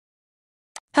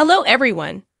Hello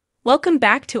everyone! Welcome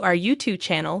back to our YouTube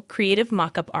channel, Creative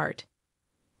Mockup Art.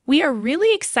 We are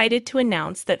really excited to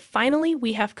announce that finally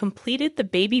we have completed the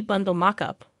Baby Bundle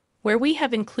Mockup, where we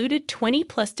have included 20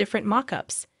 plus different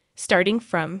mockups, starting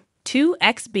from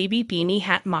 2x Baby Beanie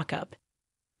Hat Mockup,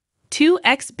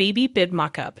 2x Baby Bib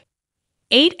Mockup,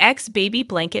 8x Baby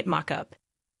Blanket Mockup,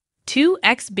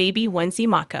 2x Baby Onesie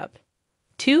Mockup,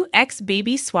 2x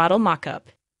Baby Swaddle Mockup,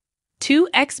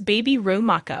 2x Baby Room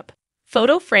Mockup,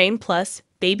 Photo Frame plus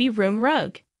Baby Room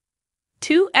Rug,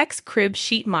 2x Crib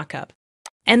Sheet Mockup.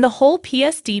 And the whole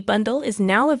PSD bundle is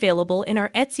now available in our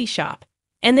Etsy shop,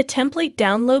 and the template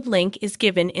download link is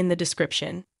given in the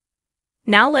description.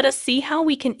 Now let us see how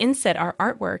we can inset our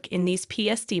artwork in these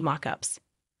PSD mockups.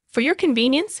 For your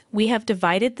convenience, we have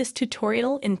divided this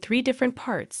tutorial in 3 different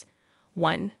parts.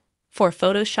 1. For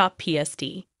Photoshop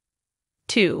PSD.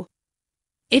 2.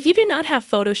 If you do not have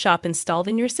Photoshop installed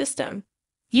in your system,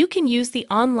 you can use the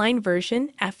online version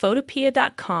at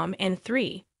photopea.com. And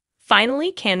 3.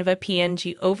 Finally, Canva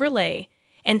PNG overlay,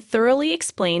 and thoroughly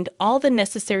explained all the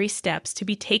necessary steps to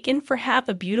be taken for have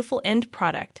a beautiful end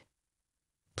product.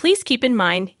 Please keep in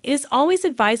mind, it is always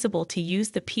advisable to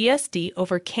use the PSD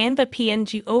over Canva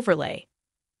PNG overlay.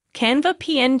 Canva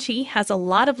PNG has a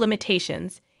lot of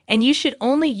limitations, and you should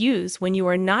only use when you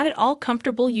are not at all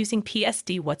comfortable using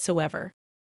PSD whatsoever.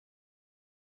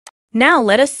 Now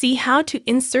let us see how to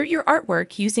insert your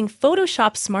artwork using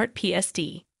Photoshop Smart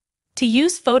PSD. To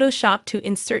use Photoshop to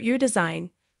insert your design,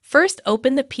 first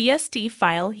open the PSD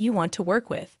file you want to work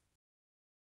with.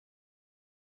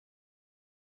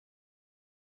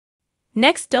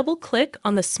 Next, double-click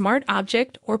on the Smart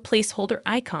Object or Placeholder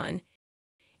icon,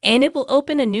 and it will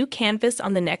open a new canvas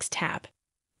on the next tab.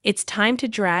 It's time to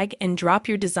drag and drop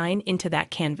your design into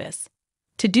that canvas.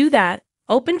 To do that,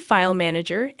 open File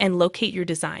Manager and locate your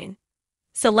design.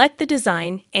 Select the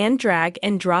design and drag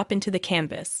and drop into the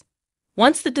canvas.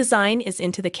 Once the design is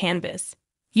into the canvas,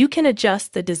 you can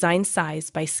adjust the design size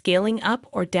by scaling up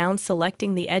or down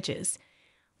selecting the edges.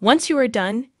 Once you are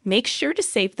done, make sure to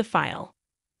save the file.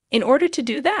 In order to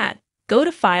do that, go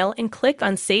to File and click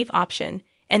on Save option,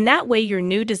 and that way your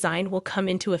new design will come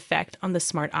into effect on the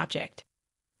Smart Object.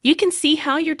 You can see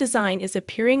how your design is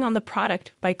appearing on the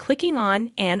product by clicking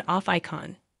on and off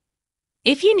icon.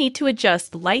 If you need to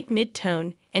adjust light,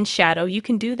 mid-tone, and shadow, you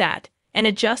can do that and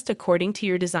adjust according to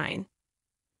your design.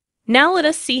 Now let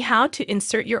us see how to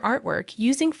insert your artwork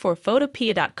using for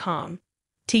photopea.com.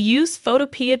 To use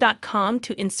photopea.com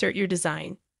to insert your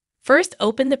design, first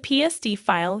open the PSD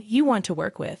file you want to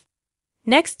work with.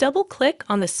 Next, double-click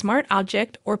on the Smart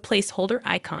Object or Placeholder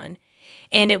icon,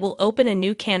 and it will open a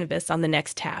new canvas on the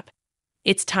next tab.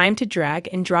 It's time to drag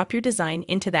and drop your design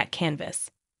into that canvas.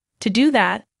 To do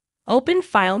that, open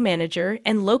File Manager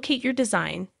and locate your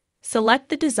design. Select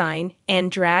the design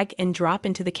and drag and drop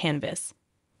into the canvas.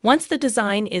 Once the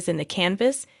design is in the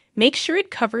canvas, make sure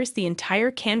it covers the entire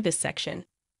canvas section.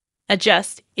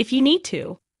 Adjust if you need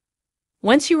to.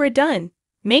 Once you are done,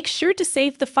 make sure to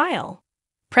save the file.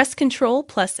 Press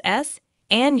Ctrl+S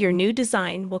and your new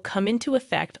design will come into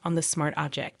effect on the Smart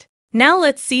Object. Now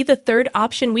let's see the third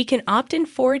option we can opt in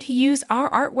for to use our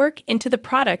artwork into the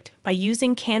product by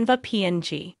using Canva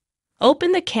PNG.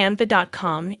 Open the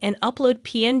canva.com and upload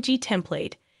PNG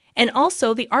template and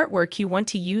also the artwork you want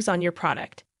to use on your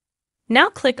product. Now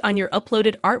click on your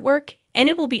uploaded artwork and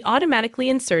it will be automatically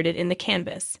inserted in the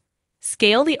canvas.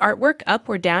 Scale the artwork up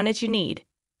or down as you need.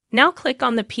 Now click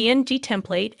on the PNG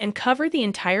template and cover the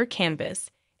entire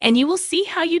canvas, and you will see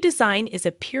how your design is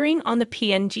appearing on the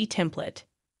PNG template.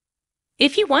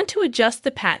 If you want to adjust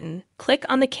the pattern, click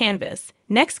on the canvas.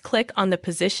 Next, click on the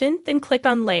position, then click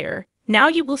on Layer. Now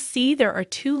you will see there are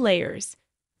 2 layers.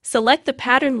 Select the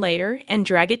pattern layer and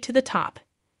drag it to the top.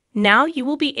 Now you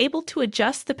will be able to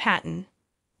adjust the pattern.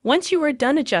 Once you are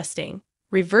done adjusting,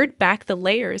 revert back the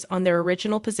layers on their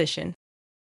original position.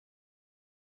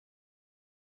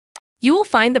 You will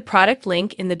find the product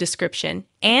link in the description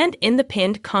and in the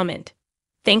pinned comment.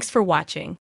 Thanks for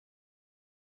watching.